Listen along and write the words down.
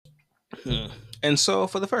Hmm. And so,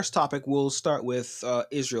 for the first topic, we'll start with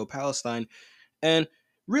Israel Palestine and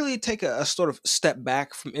really take a sort of step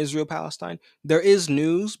back from Israel Palestine. There is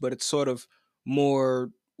news, but it's sort of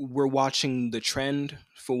more we're watching the trend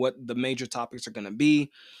for what the major topics are going to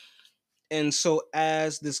be. And so,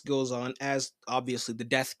 as this goes on, as obviously the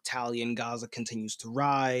death tally in Gaza continues to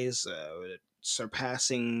rise,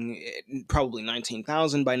 surpassing probably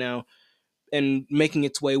 19,000 by now, and making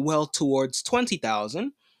its way well towards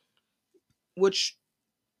 20,000, which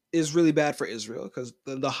is really bad for Israel because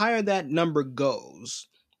the higher that number goes,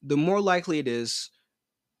 the more likely it is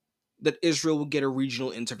that Israel will get a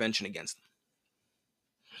regional intervention against them.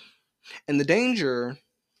 And the danger,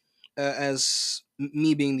 as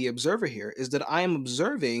me being the observer here, is that I am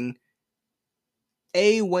observing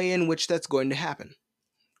a way in which that's going to happen.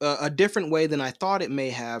 A different way than I thought it may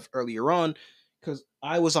have earlier on, because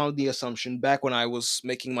I was on the assumption back when I was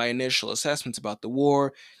making my initial assessments about the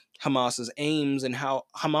war, Hamas's aims, and how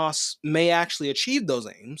Hamas may actually achieve those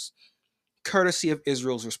aims, courtesy of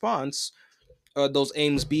Israel's response, those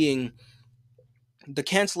aims being the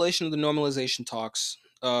cancellation of the normalization talks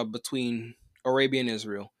between Arabia and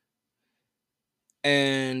Israel,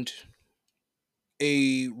 and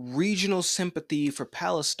a regional sympathy for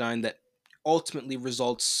Palestine that ultimately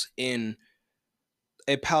results in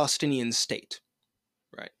a Palestinian state,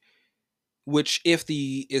 right? Which, if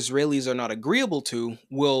the Israelis are not agreeable to,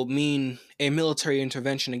 will mean a military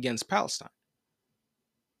intervention against Palestine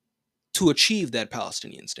to achieve that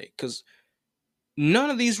Palestinian state. Because none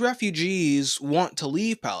of these refugees want to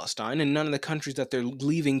leave Palestine, and none of the countries that they're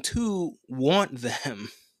leaving to want them.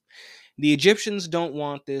 The Egyptians don't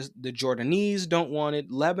want this. The Jordanese don't want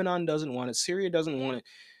it. Lebanon doesn't want it. Syria doesn't want it.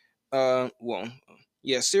 Well,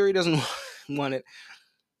 yeah, Syria doesn't want it.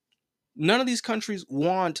 None of these countries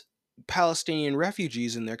want Palestinian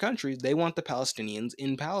refugees in their countries. They want the Palestinians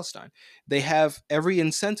in Palestine. They have every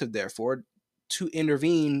incentive, therefore, to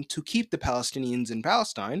intervene to keep the Palestinians in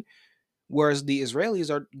Palestine, whereas the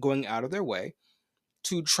Israelis are going out of their way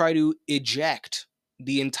to try to eject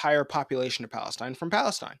the entire population of Palestine from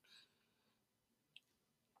Palestine.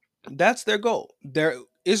 That's their goal.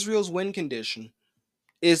 Israel's win condition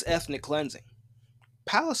is ethnic cleansing.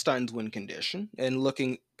 Palestine's win condition, and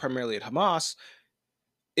looking primarily at Hamas,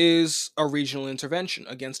 is a regional intervention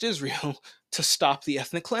against Israel to stop the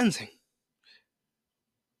ethnic cleansing.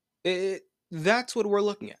 That's what we're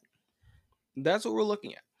looking at. That's what we're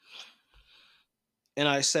looking at. And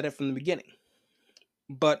I said it from the beginning.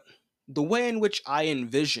 But the way in which I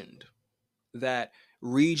envisioned that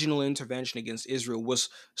regional intervention against Israel was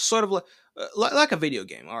sort of like a video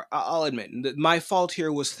game. Or I'll admit that my fault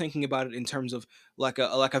here was thinking about it in terms of like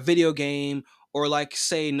a video game, or like,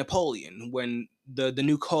 say, Napoleon, when the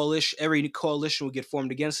new coalition, every new coalition would get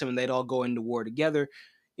formed against him, and they'd all go into war together.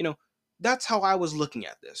 You know, that's how I was looking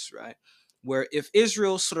at this, right? Where if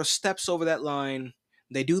Israel sort of steps over that line,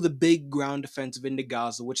 they do the big ground offensive into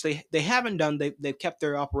Gaza, which they haven't done. They've kept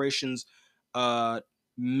their operations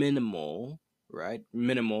minimal, right?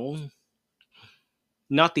 Minimal.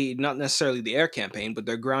 Not necessarily the air campaign, but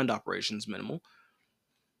their ground operations minimal.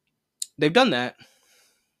 They've done that,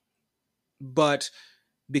 but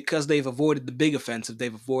because they've avoided the big offensive,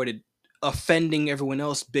 they've avoided offending everyone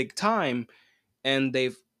else big time, and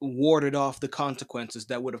they've warded off the consequences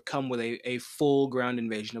that would have come with a full ground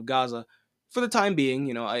invasion of Gaza. For the time being,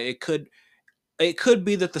 it could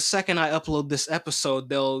be that the second I upload this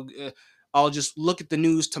episode, I'll just look at the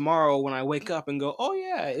news tomorrow when I wake up and go, "Oh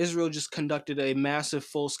yeah, Israel just conducted a massive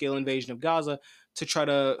full-scale invasion of Gaza to try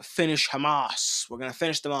to finish Hamas. We're gonna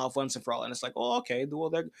finish them off once and for all." And it's like, "Oh, okay.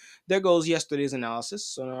 Well, there goes yesterday's analysis.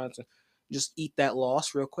 So now I have to just eat that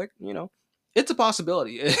loss real quick." It's a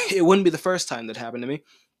possibility. It wouldn't be the first time that happened to me,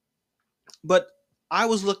 but I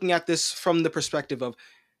was looking at this from the perspective of,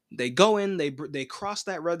 they go in, they cross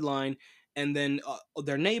that red line, and then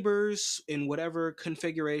their neighbors in whatever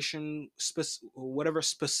configuration, whatever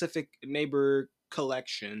specific neighbor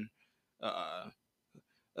collection, uh,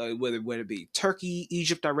 whether it be Turkey,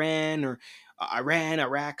 Egypt, Iran, or Iran,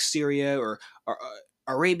 Iraq, Syria, or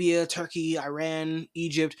Arabia, Turkey, Iran,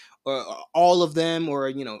 Egypt, or all of them,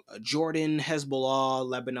 or Jordan, Hezbollah,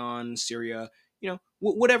 Lebanon, Syria,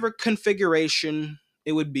 whatever configuration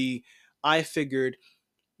it would be. I figured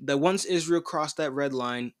that once Israel crossed that red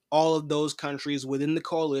line, all of those countries within the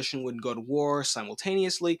coalition would go to war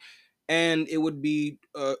simultaneously, and it would be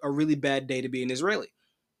a really bad day to be an Israeli.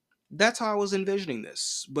 That's how I was envisioning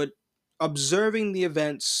this. But observing the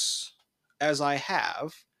events as I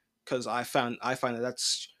have, because I find that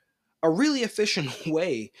that's a really efficient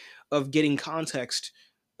way of getting context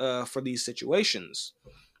for these situations.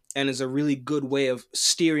 and is a really good way of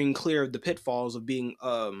steering clear of the pitfalls of being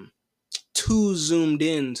too zoomed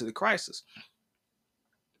in to the crisis.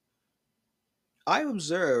 I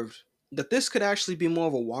observed that this could actually be more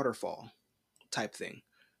of a waterfall type thing,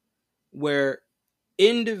 where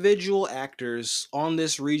individual actors on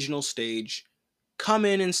this regional stage come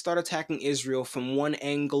in and start attacking Israel from one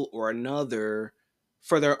angle or another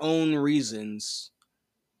for their own reasons,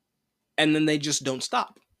 and then they just don't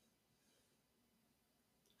stop.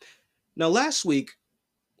 Now, last week,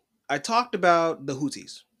 I talked about the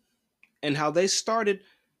Houthis and how they started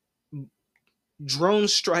drone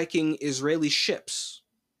striking Israeli ships,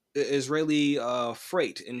 Israeli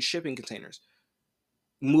freight and shipping containers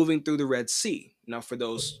moving through the Red Sea. Now, for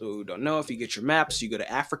those who don't know, if you get your maps, you go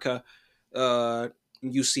to Africa,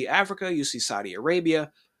 you see Africa, you see Saudi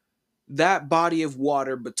Arabia. That body of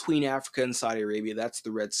water between Africa and Saudi Arabia, that's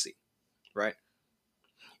the Red Sea, right?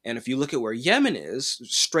 And if you look at where Yemen is,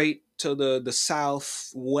 straight to the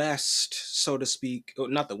southwest, so to speak, oh,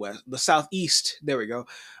 not the west, the southeast, there we go,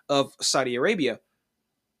 of Saudi Arabia,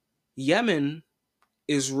 Yemen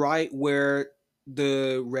is right where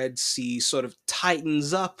the Red Sea sort of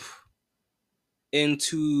tightens up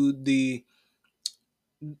into the,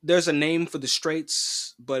 there's a name for the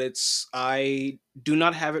straits, but it's, I do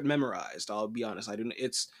not have it memorized. I'll be honest. I do not,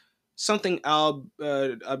 it's something I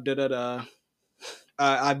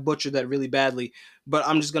butchered that really badly, but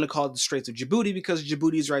I'm just gonna call it the Straits of Djibouti because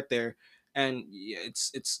Djibouti is right there, and yeah,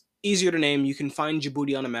 it's easier to name. You can find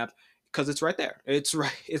Djibouti on a map because it's right there. It's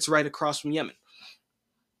right across from Yemen.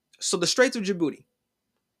 So the Straits of Djibouti,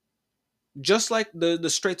 just like the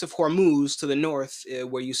Straits of Hormuz to the north,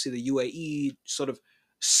 where you see the UAE sort of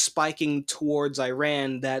spiking towards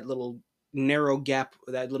Iran, that little narrow gap,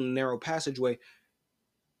 that little narrow passageway.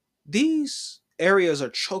 These areas are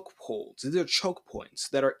choke holds. These are choke points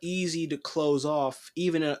that are easy to close off,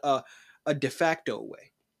 even a de facto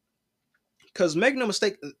way. Because make no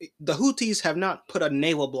mistake, the Houthis have not put a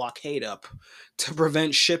naval blockade up to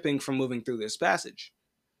prevent shipping from moving through this passage.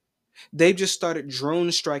 They've just started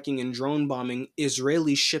drone striking and drone bombing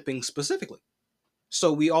Israeli shipping specifically.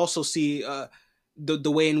 So we also see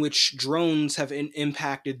the way in which drones have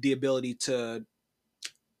impacted the ability to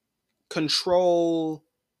control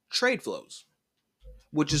trade flows,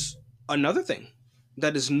 which is another thing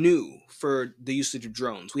that is new for the usage of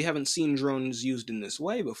drones. We haven't seen drones used in this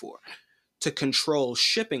way before to control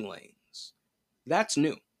shipping lanes. That's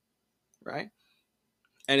new, right?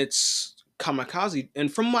 And it's kamikaze.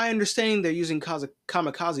 And from my understanding, they're using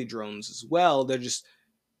kamikaze drones as well. They just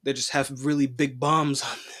have really big bombs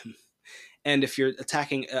on them. And if you're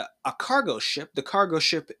attacking a cargo ship, the cargo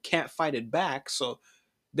ship can't fight it back, so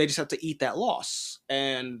they just have to eat that loss.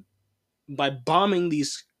 And by bombing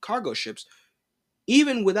these cargo ships,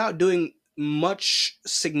 even without doing much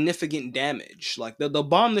significant damage, like they'll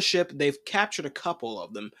bomb the ship. They've captured a couple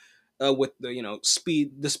of them with the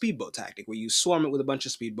speedboat tactic, where you swarm it with a bunch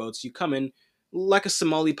of speedboats. You come in like a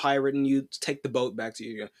Somali pirate, and you take the boat back to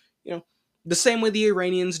you know the same way the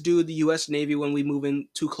Iranians do the U.S. Navy when we move in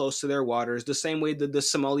too close to their waters. The same way that the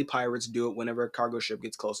Somali pirates do it whenever a cargo ship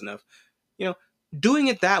gets close enough. You know, doing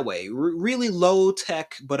it that way, really low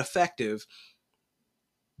tech but effective.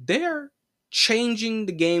 They're changing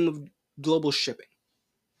the game of global shipping.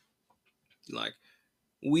 Like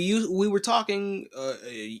we were talking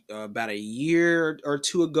about a year or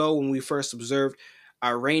two ago when we first observed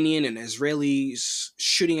Iranian and Israelis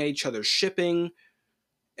shooting at each other shipping,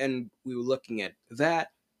 and we were looking at that.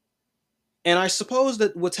 And I suppose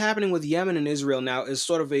that what's happening with Yemen and Israel now is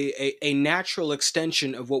sort of a natural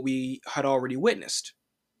extension of what we had already witnessed,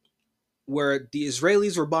 where the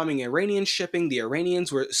Israelis were bombing Iranian shipping, the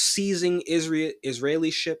Iranians were seizing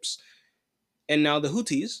Israeli ships, and now the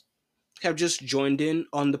Houthis have just joined in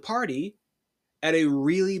on the party at a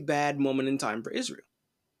really bad moment in time for Israel,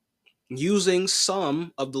 using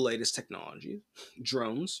some of the latest technology,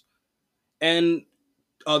 drones, and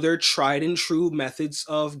other tried and true methods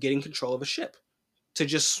of getting control of a ship to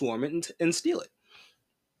just swarm it and steal it.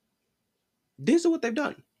 These are what they've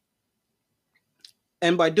done.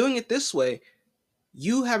 And by doing it this way,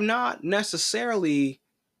 you have not necessarily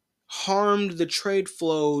harmed the trade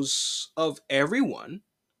flows of everyone,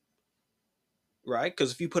 right?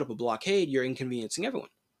 Because if you put up a blockade, you're inconveniencing everyone.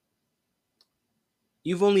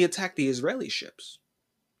 You've only attacked the Israeli ships,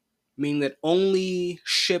 meaning that only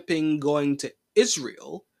shipping going to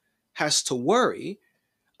Israel has to worry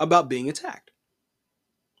about being attacked.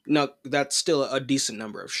 Now, that's still a decent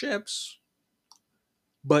number of ships,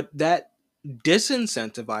 but that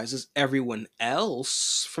disincentivizes everyone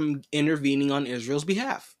else from intervening on Israel's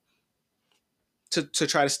behalf to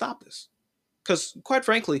try to stop this. Because, quite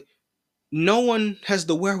frankly, no one has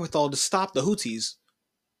the wherewithal to stop the Houthis,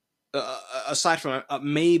 aside from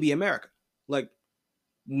maybe America. Like,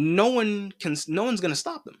 no one can. No one's going to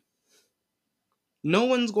stop them. No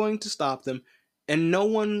one's going to stop them, and no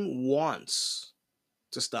one wants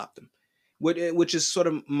to stop them. Which is sort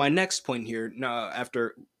of my next point here. Now,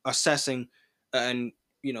 after assessing and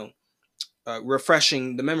you know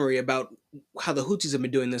refreshing the memory about how the Houthis have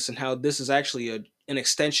been doing this and how this is actually an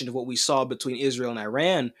extension of what we saw between Israel and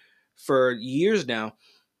Iran for years now.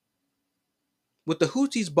 With the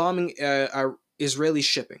Houthis bombing our Israeli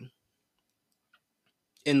shipping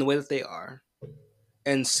in the way that they are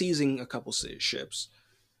and seizing a couple ships,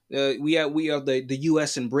 we are the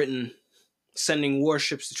U.S. and Britain sending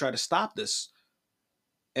warships to try to stop this,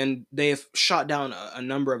 and they have shot down a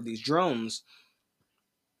number of these drones,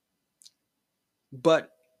 but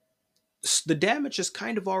the damage has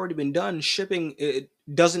kind of already been done. Shipping it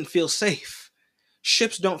doesn't feel safe.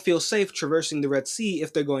 Ships don't feel safe traversing the Red Sea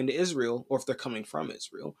if they're going to Israel or if they're coming from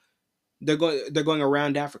Israel. They're going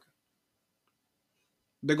around Africa.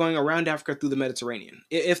 They're going around Africa through the Mediterranean.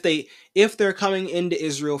 If they're coming into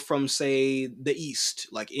Israel from, say, the east,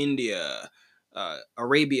 like India,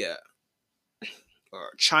 Arabia,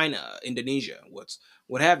 or China, Indonesia,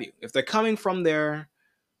 what have you. If they're coming from there,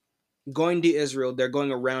 going to Israel, they're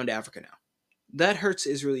going around Africa now. That hurts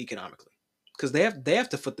Israel economically because they have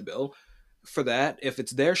to foot the bill for that if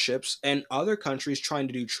it's their ships, and other countries trying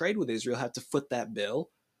to do trade with Israel have to foot that bill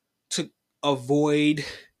to avoid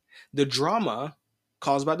the drama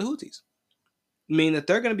caused by the Houthis. Meaning that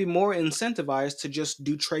they're going to be more incentivized to just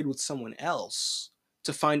do trade with someone else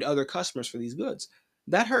to find other customers for these goods.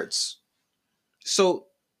 That hurts. So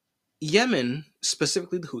Yemen,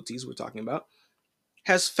 specifically the Houthis we're talking about,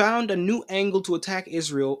 has found a new angle to attack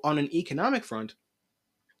Israel on an economic front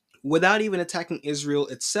without even attacking Israel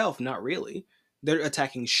itself. Not really. They're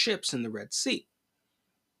attacking ships in the Red Sea.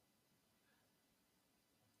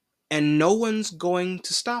 And no one's going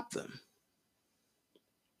to stop them.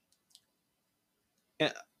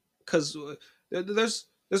 Because there's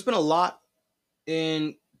been a lot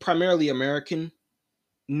in primarily American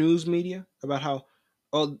news media about how,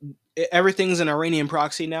 oh, everything's an Iranian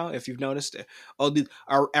proxy now. If you've noticed it, oh, the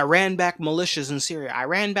Iran-backed militias in Syria,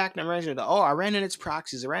 Iran-backed militia, oh, Iran and its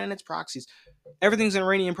proxies, Iran and its proxies. Everything's an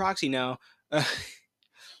Iranian proxy now,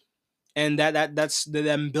 and that's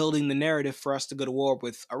them building the narrative for us to go to war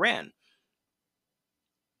with Iran,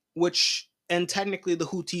 which, and technically the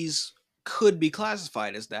Houthis could be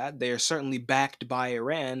classified as that. They are certainly backed by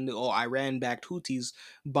Iran, or Iran-backed Houthis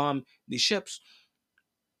bomb these ships.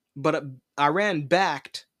 But Iran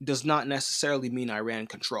backed does not necessarily mean Iran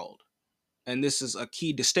controlled. And this is a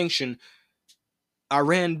key distinction.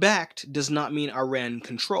 Iran backed does not mean Iran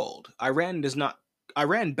controlled. Iran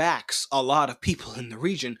backs a lot of people in the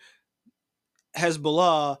region,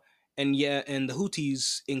 Hezbollah and the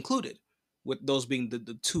Houthis included, with those being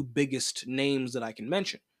the two biggest names that I can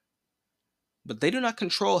mention. But they do not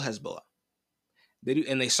control Hezbollah. They do,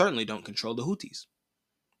 and they certainly don't control the Houthis.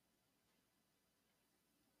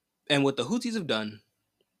 And what the Houthis have done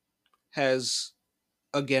has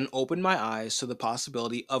again opened my eyes to the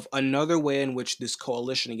possibility of another way in which this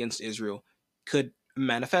coalition against Israel could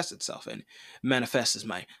manifest itself. And manifest is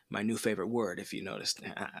my new favorite word, if you noticed.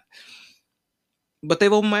 But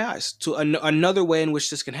they've opened my eyes to another way in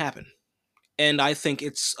which this can happen. And I think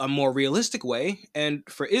it's a more realistic way, and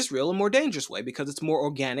for Israel, a more dangerous way, because it's more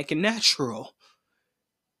organic and natural.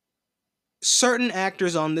 Certain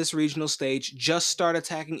actors on this regional stage just start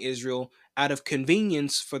attacking Israel out of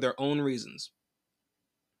convenience for their own reasons,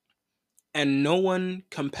 and no one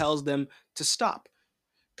compels them to stop.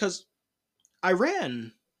 Because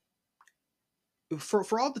Iran,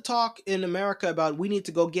 for all the talk in America about we need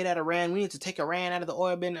to go get at Iran, we need to take Iran out of the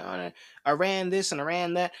oil bin, Iran this and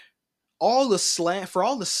Iran that, for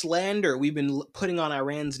all the slander we've been putting on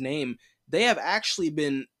Iran's name, they have actually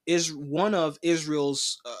been one of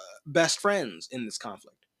Israel's best friends in this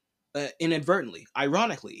conflict, inadvertently,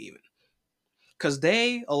 ironically even, because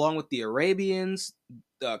they, along with the Arabians,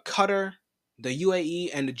 Qatar, the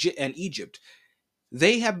UAE, and Egypt,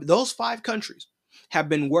 those five countries have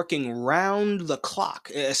been working round the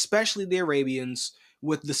clock, especially the Arabians,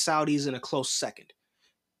 with the Saudis in a close second.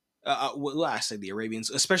 Well, I say the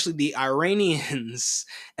Arabians, especially the Iranians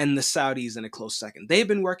and the Saudis in a close second. They've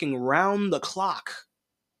been working round the clock,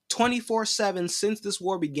 24/7 since this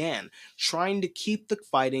war began, trying to keep the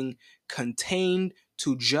fighting contained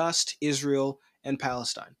to just Israel and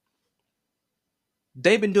Palestine.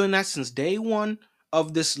 They've been doing that since day one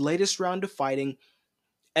of this latest round of fighting,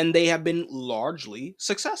 and they have been largely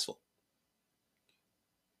successful.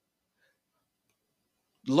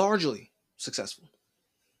 largely successful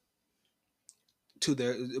to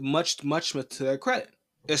their much to their credit,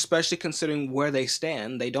 especially considering where they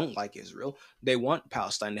stand. They don't like Israel. They want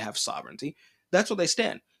Palestine to have sovereignty. That's where they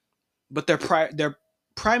stand. But their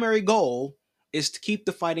primary goal is to keep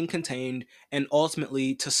the fighting contained and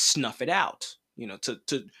ultimately to snuff it out. To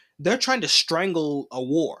they're trying to strangle a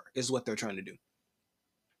war is what they're trying to do.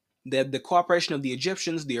 The cooperation of the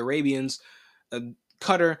Egyptians, the Arabians, uh,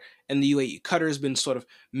 Qatar, and the UAE. Qatar has been sort of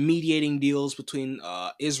mediating deals between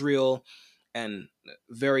Israel and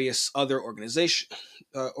various other organizations.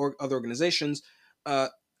 Uh,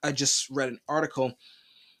 I just read an article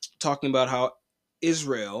talking about how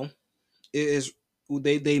Israel is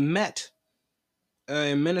they met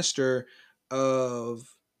a minister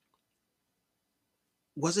of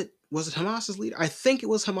was it Hamas's leader? I think it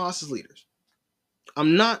was Hamas's leaders.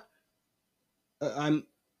 I'm not. I'm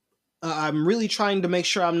I'm really trying to make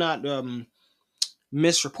sure I'm not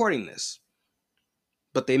misreporting this,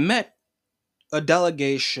 but they met a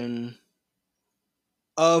delegation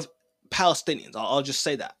of Palestinians. I'll just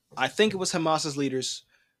say that. I think it was Hamas's leaders,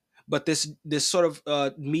 but this sort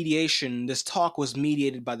of mediation, this talk was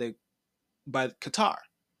mediated by Qatar,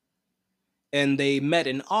 and they met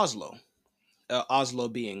in Oslo. Oslo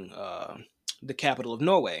being the capital of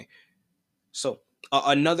Norway. So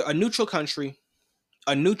a neutral country,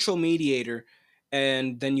 a neutral mediator,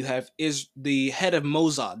 and then you have is the head of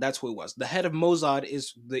Mossad. That's who it was. The head of Mossad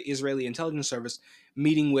is the Israeli intelligence service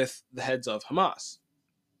meeting with the heads of Hamas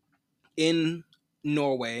in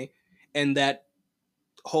Norway, and that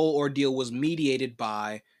whole ordeal was mediated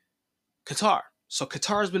by Qatar. So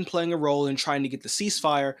Qatar has been playing a role in trying to get the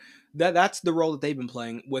ceasefire. That's the role that they've been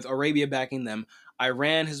playing, with Arabia backing them.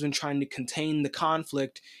 Iran has been trying to contain the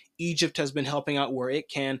conflict. Egypt has been helping out where it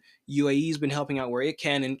can. UAE's been helping out where it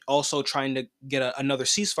can, and also trying to get another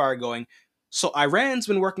ceasefire going. So Iran's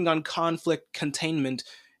been working on conflict containment,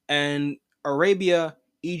 and Arabia,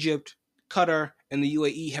 Egypt, Qatar, and the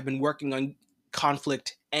UAE have been working on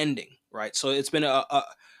conflict ending. Right. So it's been a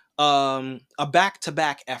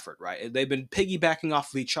back-to-back effort, right? They've been piggybacking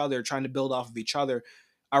off of each other, trying to build off of each other.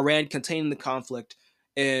 Iran containing the conflict,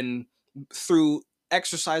 and through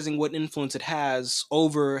exercising what influence it has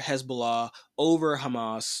over Hezbollah, over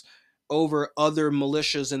Hamas, over other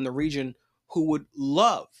militias in the region who would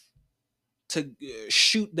love to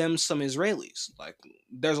shoot them some Israelis. Like,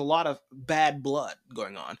 there's a lot of bad blood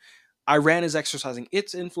going on. Iran is exercising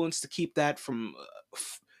its influence to keep that from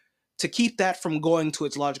going to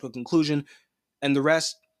its logical conclusion, and the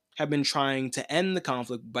rest have been trying to end the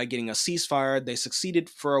conflict by getting a ceasefire. They succeeded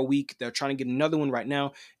for a week. They're trying to get another one right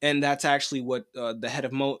now, and that's actually what the head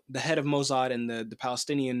of Mossad and the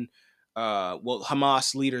Palestinian,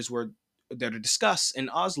 Hamas leaders were there to discuss in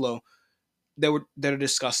Oslo. They were there to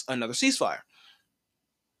discuss another ceasefire.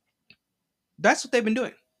 That's what they've been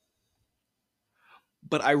doing.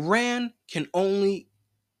 But Iran can only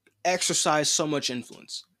exercise so much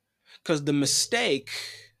influence, because the mistake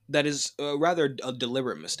that is rather a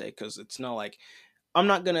deliberate mistake, because it's not like I'm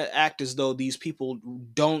not going to act as though these people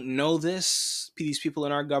don't know this. These people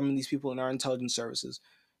in our government, these people in our intelligence services,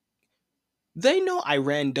 they know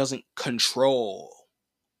Iran doesn't control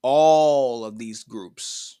all of these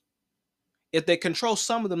groups. If they control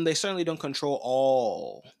some of them, they certainly don't control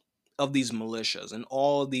all of these militias and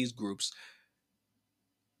all of these groups.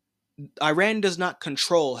 Iran does not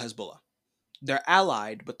control Hezbollah. They're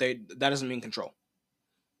allied, but that doesn't mean control.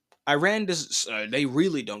 Iran does. They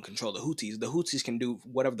really don't control the Houthis. The Houthis can do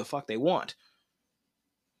whatever the fuck they want.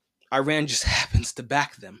 Iran just happens to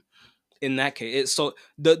back them. In that case, so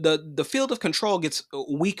the field of control gets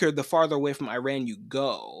weaker the farther away from Iran you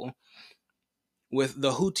go, with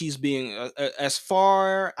the Houthis being as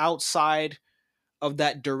far outside of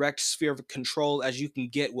that direct sphere of control as you can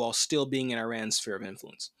get while still being in Iran's sphere of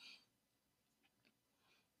influence.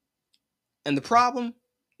 And the problem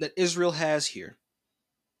that Israel has here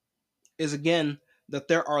is, again, that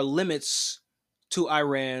there are limits to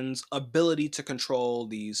Iran's ability to control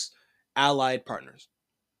these allied partners.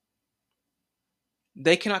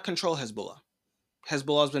 They cannot control Hezbollah.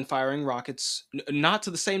 Hezbollah has been firing rockets, not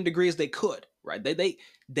to the same degree as they could, right?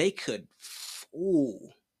 They could, ooh,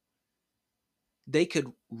 they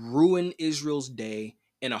could ruin Israel's day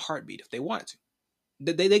in a heartbeat if they wanted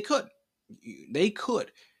to. They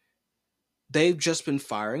could. They've just been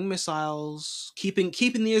firing missiles, keeping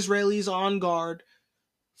the Israelis on guard,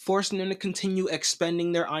 forcing them to continue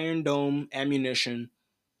expending their Iron Dome ammunition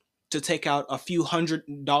to take out a few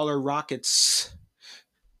 $100 rockets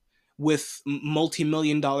with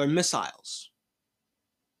multi-million-dollar missiles.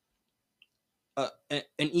 An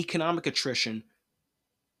economic attrition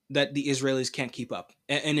that the Israelis can't keep up,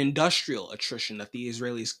 an industrial attrition that the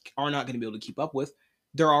Israelis are not going to be able to keep up with.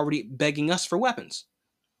 They're already begging us for weapons.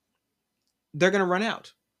 They're going to run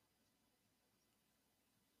out.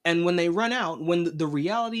 And when they run out, when the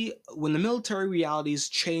reality, when the military realities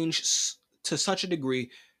change to such a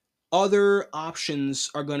degree, other options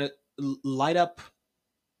are going to light up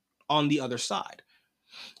on the other side.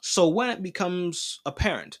 So when it becomes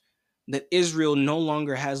apparent that Israel no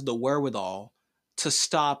longer has the wherewithal to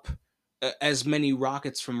stop as many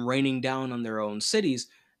rockets from raining down on their own cities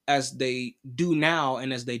as they do now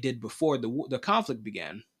and as they did before the conflict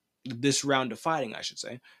began, this round of fighting, I should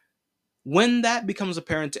say, when that becomes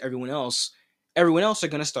apparent to everyone else are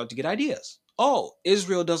going to start to get ideas. Oh,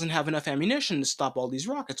 Israel doesn't have enough ammunition to stop all these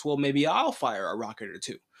rockets. Well, maybe I'll fire a rocket or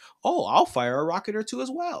two. Oh, I'll fire a rocket or two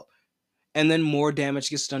as well. And then more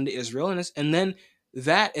damage gets done to Israel, and then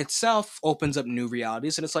that itself opens up new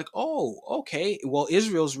realities, and it's like, oh, okay, well,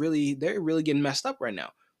 they're really getting messed up right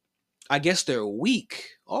now. I guess they're weak.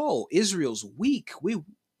 Oh, Israel's weak.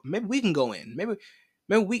 Maybe we can go in. Maybe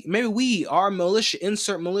we our militia,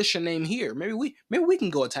 insert militia name here. Maybe we can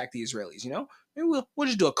go attack the Israelis. Maybe we'll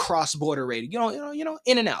just do a cross border raid.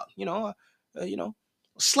 In and out.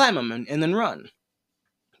 Slam them and then run.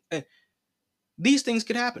 These things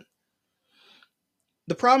could happen.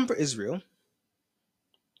 The problem for Israel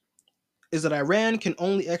is that Iran can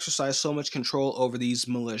only exercise so much control over these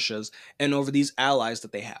militias and over these allies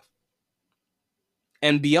that they have.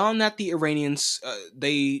 And beyond that, the Iranians,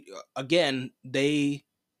 they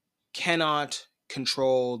cannot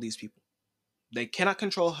control these people. They cannot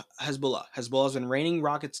control Hezbollah. Hezbollah has been raining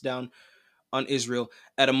rockets down on Israel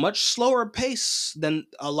at a much slower pace than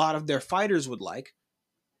a lot of their fighters would like,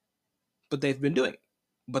 but they've been doing it.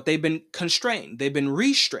 But they've been constrained. They've been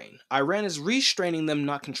restrained. Iran is restraining them,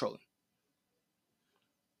 not controlling.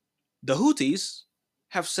 The Houthis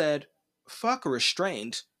have said, fuck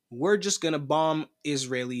restraint, we're just going to bomb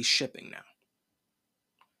Israeli shipping now.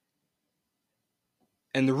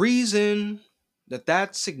 And the reason that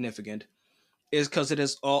that's significant is because it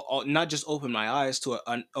has not just opened my eyes to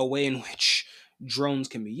a way in which drones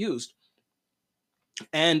can be used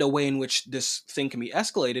and a way in which this thing can be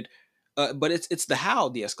escalated, but it's the how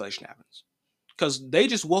the escalation happens. Because they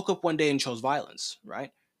just woke up one day and chose violence,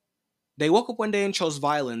 right? They woke up one day and chose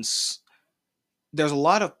violence. There's a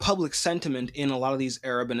lot of public sentiment in a lot of these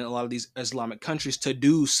Arab and a lot of these Islamic countries to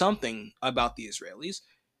do something about the Israelis.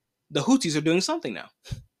 The Houthis are doing something now,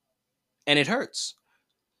 and it hurts.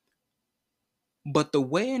 But the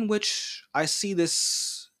way in which I see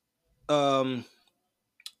this highlighting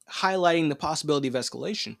the possibility of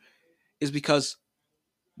escalation is because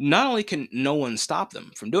not only can no one stop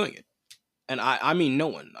them from doing it, and I mean no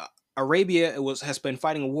one. Arabia has been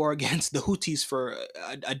fighting a war against the Houthis for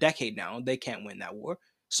a decade now. They can't win that war,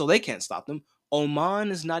 so they can't stop them. Oman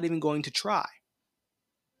is not even going to try.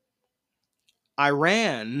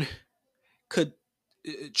 Iran could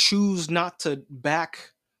choose not to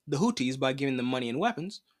back the Houthis by giving them money and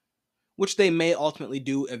weapons, which they may ultimately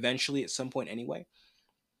do eventually at some point anyway.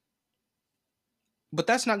 But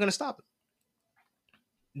that's not going to stop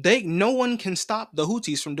it. No one can stop the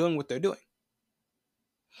Houthis from doing what they're doing.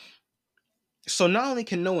 So not only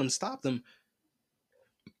can no one stop them,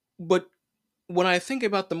 but when I think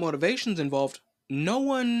about the motivations involved, no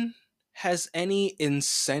one has any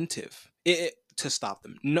incentive to stop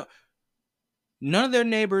them. No, none of their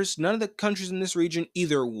neighbors, none of the countries in this region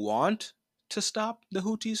either want to stop the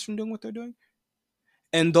Houthis from doing what they're doing,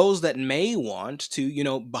 and those that may want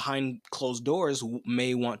to, behind closed doors,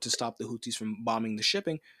 may want to stop the Houthis from bombing the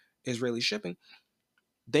shipping, Israeli shipping.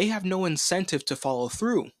 They have no incentive to follow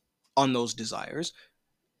through on those desires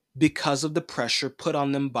because of the pressure put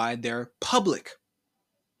on them by their public.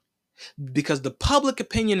 Because the public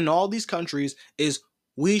opinion in all these countries is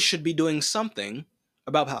we should be doing something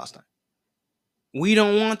about Palestine. We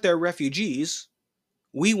don't want their refugees.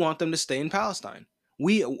 We want them to stay in Palestine.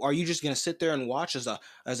 Are you just going to sit there and watch as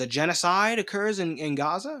a genocide occurs in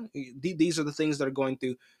Gaza? These are the things that are going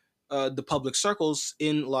through the public circles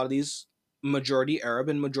in a lot of these majority Arab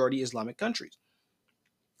and majority Islamic countries.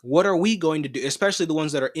 What are we going to do, especially the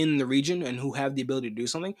ones that are in the region and who have the ability to do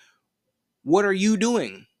something? What are you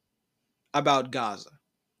doing about Gaza,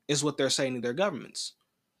 is what they're saying to their governments.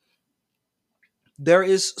 There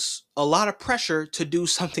is a lot of pressure to do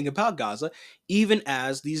something about Gaza, even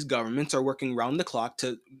as these governments are working round the clock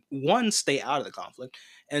to, one, stay out of the conflict,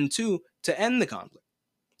 and two, to end the conflict,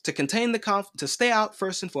 to contain the conflict, to stay out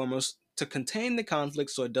first and foremost, to contain the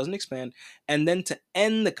conflict so it doesn't expand, and then to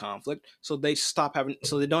end the conflict so they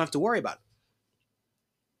don't have to worry about it.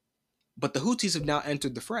 But the Houthis have now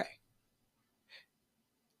entered the fray.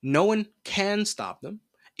 No one can stop them.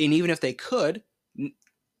 And even if they could,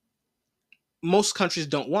 most countries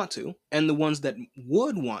don't want to. And the ones that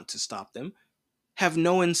would want to stop them have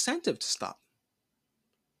no incentive to stop them.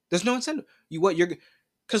 There's no incentive.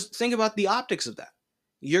 Because think about the optics of that.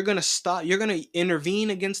 You're gonna intervene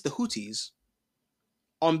against the Houthis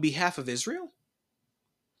on behalf of Israel?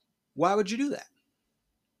 Why would you do that?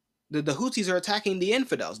 The Houthis are attacking the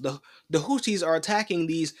infidels. The Houthis are attacking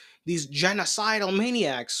these genocidal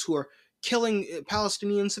maniacs who are killing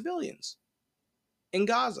Palestinian civilians in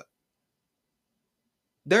Gaza.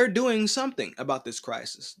 They're doing something about this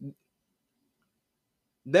crisis.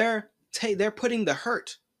 They're putting the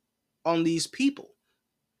hurt on these people,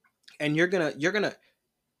 and you're gonna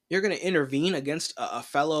intervene against a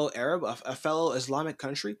fellow Arab, a fellow Islamic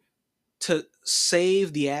country, to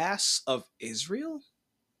save the ass of Israel?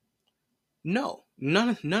 No, none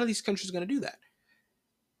of these countries are gonna do that.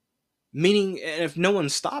 Meaning, if no one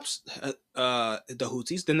stops the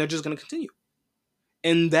Houthis, then they're just gonna continue,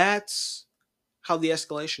 and that's how the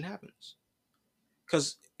escalation happens.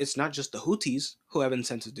 Because it's not just the Houthis who have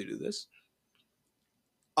incentive to do this.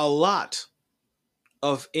 A lot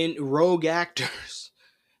of rogue actors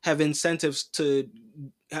have incentives to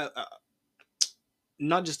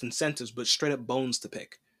not just incentives, but straight up bones to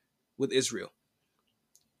pick with Israel.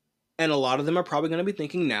 And a lot of them are probably going to be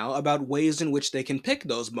thinking now about ways in which they can pick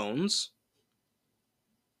those bones.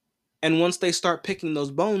 And once they start picking those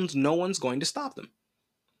bones, no one's going to stop them.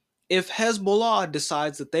 If Hezbollah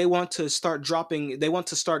decides that they want to start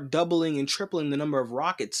doubling and tripling the number of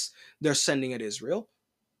rockets they're sending at Israel,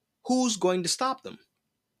 who's going to stop them?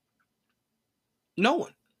 No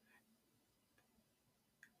one.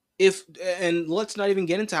 And let's not even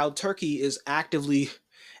get into how Turkey is actively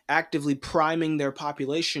priming their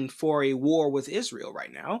population for a war with Israel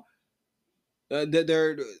right now.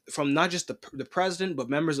 They're from not just the president, but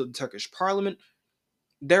members of the Turkish parliament.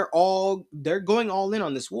 They're going all in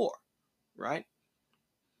on this war, right?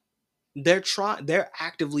 They're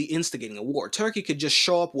actively instigating a war. Turkey could just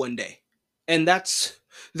show up one day, and that's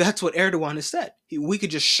what Erdogan has said. We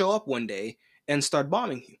could just show up one day and start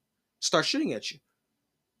bombing you, start shooting at you.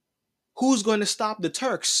 Who's going to stop the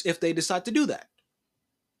Turks if they decide to do that?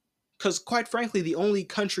 Because, quite frankly, the only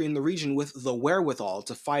country in the region with the wherewithal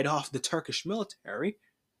to fight off the Turkish military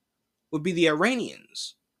would be the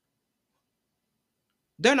Iranians.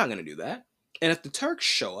 They're not going to do that. And if the Turks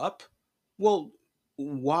show up, well,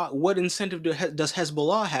 what incentive does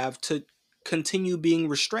Hezbollah have to continue being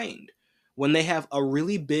restrained when they have a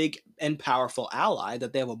really big and powerful ally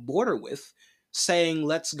that they have a border with saying,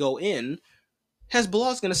 let's go in?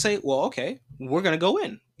 Hezbollah is going to say, well, okay, we're going to go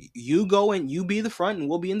in. You go in, you be the front, and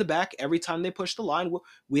we'll be in the back. Every time they push the line,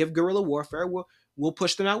 we have guerrilla warfare. We'll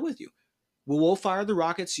push them out with you. We'll fire the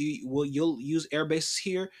rockets. You'll use air bases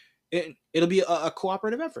here. It'll be a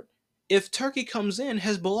cooperative effort. If Turkey comes in,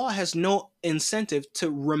 Hezbollah has no incentive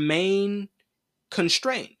to remain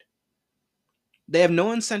constrained. They have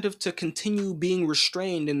no incentive to continue being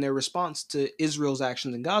restrained in their response to Israel's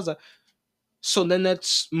actions in Gaza. So then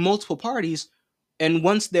that's multiple parties. And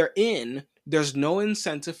once they're in, there's no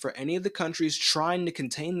incentive for any of the countries trying to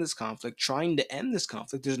contain this conflict, trying to end this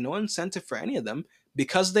conflict. There's no incentive for any of them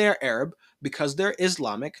because they are Arab, because they're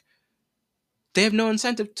Islamic. They have no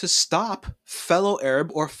incentive to stop fellow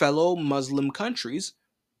Arab or fellow Muslim countries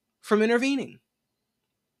from intervening.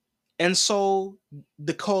 And so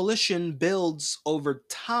the coalition builds over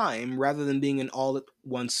time rather than being an all at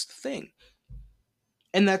once thing.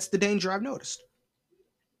 And that's the danger I've noticed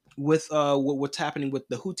with what's happening with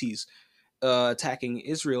the Houthis attacking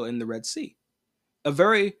Israel in the Red Sea. A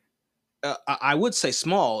very, I would say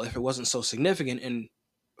small if it wasn't so significant, and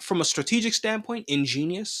from a strategic standpoint,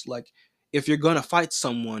 ingenious. Like, if you're going to fight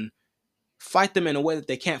someone, fight them in a way that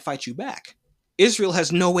they can't fight you back. Israel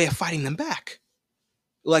has no way of fighting them back.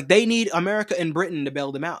 Like, they need America and Britain to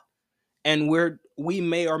bail them out. And we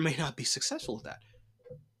may or may not be successful with that.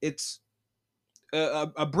 It's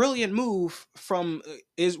a brilliant move from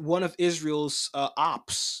is one of Israel's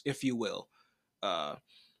ops, if you will. Uh,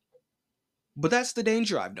 but that's the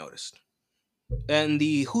danger I've noticed. And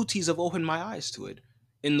the Houthis have opened my eyes to it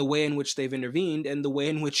in the way in which they've intervened and the way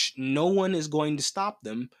in which no one is going to stop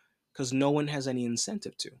them because no one has any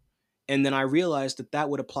incentive to. And then I realized that that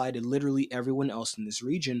would apply to literally everyone else in this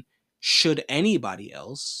region should anybody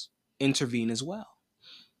else intervene as well.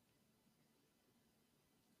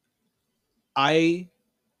 I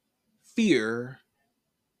fear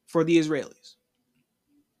for the Israelis.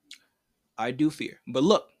 I do fear. But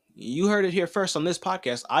look, you heard it here first on this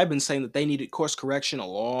podcast. I've been saying that they needed course correction a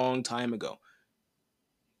long time ago.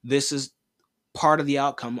 This is part of the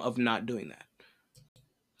outcome of not doing that.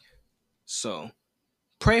 So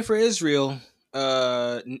pray for Israel.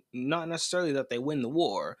 Not necessarily that they win the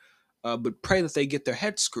war, but pray that they get their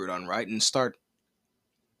heads screwed on right and start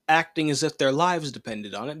acting as if their lives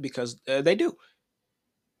depended on it, because they do.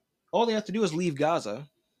 All they have to do is leave Gaza,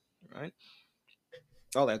 right?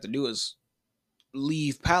 All they have to do is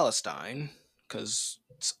leave Palestine, because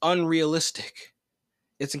it's unrealistic.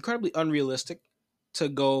 It's incredibly unrealistic to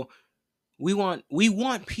go, we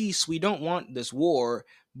want peace, we don't want this war,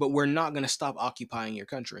 but we're not going to stop occupying your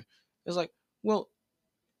country. It's like, well,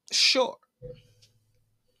 sure,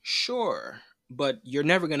 sure, but you're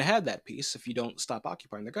never going to have that peace if you don't stop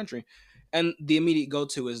occupying the country. And the immediate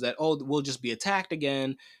go-to is that, oh, we'll just be attacked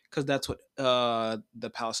again, because that's what the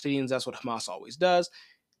Palestinians, that's what Hamas always does.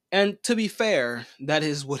 And to be fair, that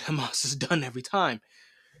is what Hamas has done every time.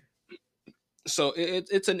 So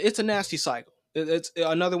it's a nasty cycle. It's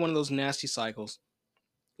another one of those nasty cycles,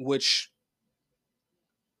 which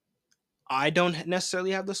I don't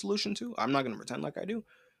necessarily have the solution to. I'm not going to pretend like I do.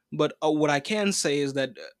 But what I can say is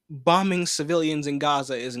that bombing civilians in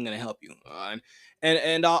Gaza isn't going to help you.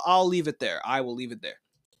 And I'll leave it there. I will leave it there.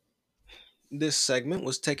 This segment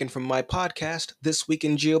was taken from my podcast, This Week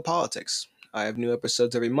in Geopolitics. I have new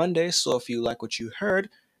episodes every Monday, so if you like what you heard,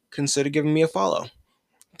 consider giving me a follow.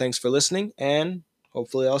 Thanks for listening, and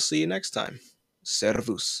hopefully I'll see you next time.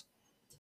 Servus.